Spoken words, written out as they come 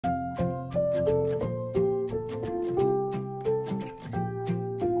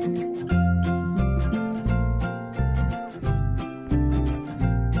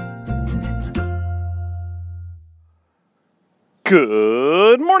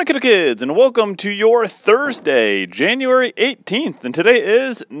Good morning, Kiddo Kids, and welcome to your Thursday, January 18th. And today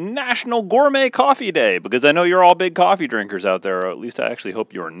is National Gourmet Coffee Day, because I know you're all big coffee drinkers out there, or at least I actually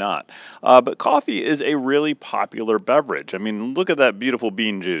hope you're not. But coffee is a really popular beverage. I mean, look at that beautiful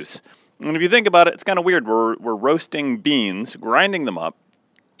bean juice. And if you think about it, it's kind of weird. We're roasting beans, grinding them up,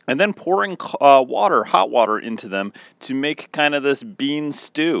 and then pouring hot water into them to make kind of this bean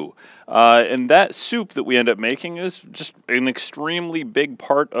stew. And that soup that we end up making is just an extremely big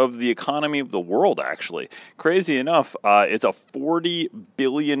part of the economy of the world, actually. Crazy enough, it's a $40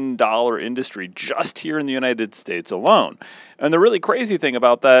 billion industry just here in the United States alone. And the really crazy thing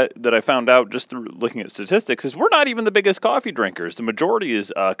about that I found out just through looking at statistics is we're not even the biggest coffee drinkers. The majority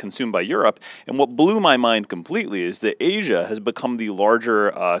is consumed by Europe. And what blew my mind completely is that Asia has become the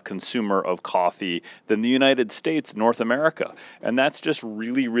larger consumer of coffee than the United States, North America. And that's just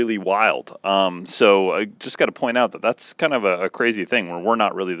really, really wild. So I just got to point out that that's kind of a crazy thing where we're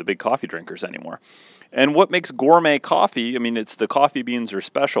not really the big coffee drinkers anymore. And what makes gourmet coffee, I mean, it's the coffee beans are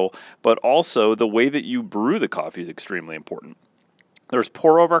special, but also the way that you brew the coffee is extremely important. There's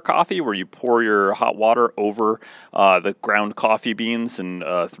pour-over coffee, where you pour your hot water over the ground coffee beans and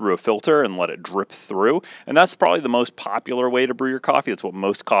through a filter and let it drip through. And that's probably the most popular way to brew your coffee. That's what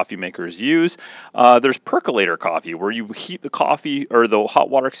most coffee makers use. There's percolator coffee, where you heat the coffee, or the hot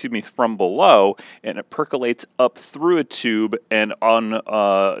water, from below, and it percolates up through a tube and on,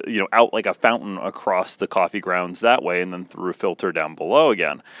 out like a fountain across the coffee grounds that way, and then through a filter down below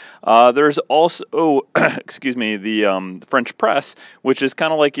again. There's also, the French press, which is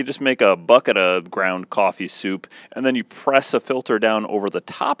kind of like you just make a bucket of ground coffee soup, and then you press a filter down over the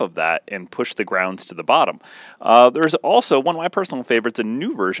top of that and push the grounds to the bottom. There's also, one of my personal favorites, a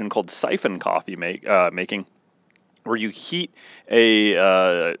new version called siphon coffee making, where you heat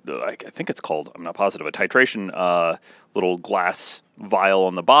I think it's called, I'm not positive, a titration little glass vial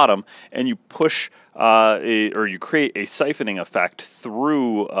on the bottom, and you push you create a siphoning effect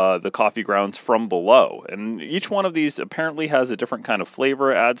through the coffee grounds from below. And each one of these apparently has a different kind of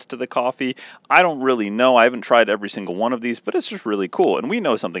flavor it adds to the coffee. I don't really know. I haven't tried every single one of these, but it's just really cool. And we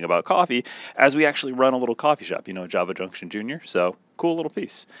know something about coffee as we actually run a little coffee shop, Java Junction Jr., so cool little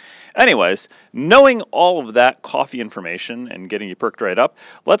piece. Anyways, knowing all of that coffee information and getting you perked right up,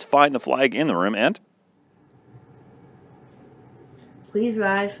 let's find the flag in the room and... Please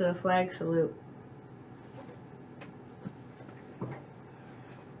rise for the flag salute.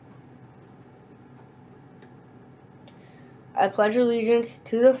 I pledge allegiance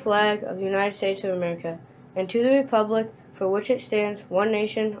to the flag of the United States of America and to the republic for which it stands, one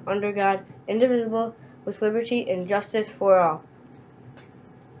nation, under God, indivisible, with liberty and justice for all.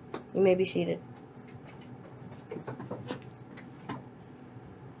 You may be seated.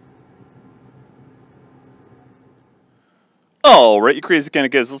 All right, you crazy kind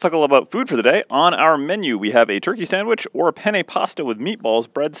of kids, let's talk a little about food for the day. On our menu, we have a turkey sandwich or a penne pasta with meatballs,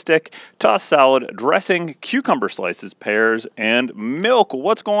 breadstick, tossed salad, dressing, cucumber slices, pears, and milk.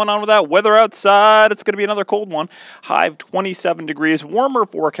 What's going on with that weather outside? It's going to be another cold one. High of 27 degrees, warmer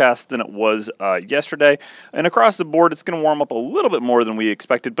forecast than it was yesterday. And across the board, it's going to warm up a little bit more than we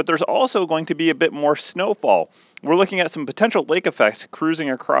expected, but there's also going to be a bit more snowfall. We're looking at some potential lake effect cruising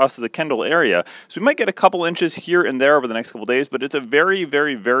across the Kendall area. So we might get a couple inches here and there over the next couple days, but it's a very,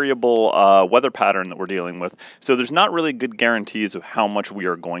 very variable weather pattern that we're dealing with. So there's not really good guarantees of how much we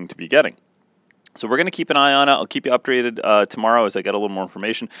are going to be getting. So we're going to keep an eye on it. I'll keep you updated tomorrow as I get a little more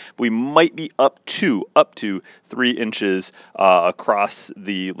information. We might be up to 3 inches across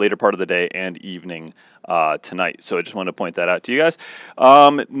the later part of the day and evening tonight. So I just wanted to point that out to you guys.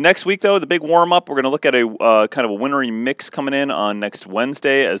 Next week, though, the big warm-up, we're going to look at a kind of a wintry mix coming in on next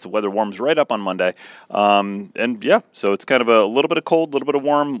Wednesday as the weather warms right up on Monday. And yeah, so it's kind of a little bit of cold, a little bit of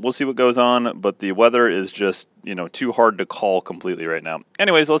warm. We'll see what goes on, but the weather is just, too hard to call completely right now.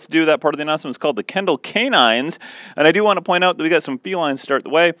 Anyways, let's do that part of the announcement. It's called the Kendall Canines, and I do want to point out that we got some felines to start the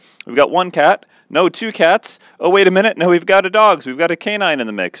way. We've got 1 cat. No, 2 cats. Oh, wait a minute. No, we've got a dog. So we've got a canine in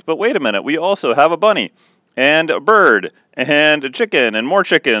the mix. But wait a minute. We also have a bunny and a bird and a chicken and more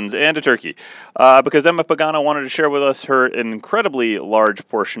chickens and a turkey. Because Emma Pagano wanted to share with us her incredibly large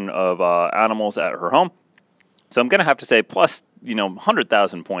portion of animals at her home. So I'm going to have to say plus,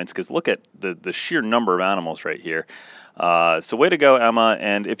 100,000 points, because look at the sheer number of animals right here. So way to go, Emma.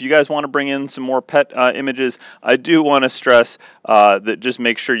 And if you guys want to bring in some more pet images, I do want to stress that just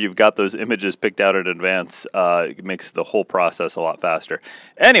make sure you've got those images picked out in advance. It makes the whole process a lot faster.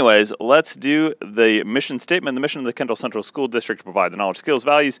 Anyways, let's do the mission statement. The mission of the Kendall Central School District to provide the knowledge, skills,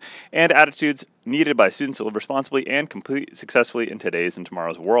 values, and attitudes needed by students to live responsibly and compete successfully in today's and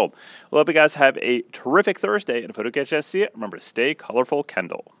tomorrow's world. Well, I hope you guys have a terrific Thursday, and if I don't get you to see it, remember to Stay Colorful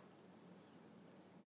Kendall.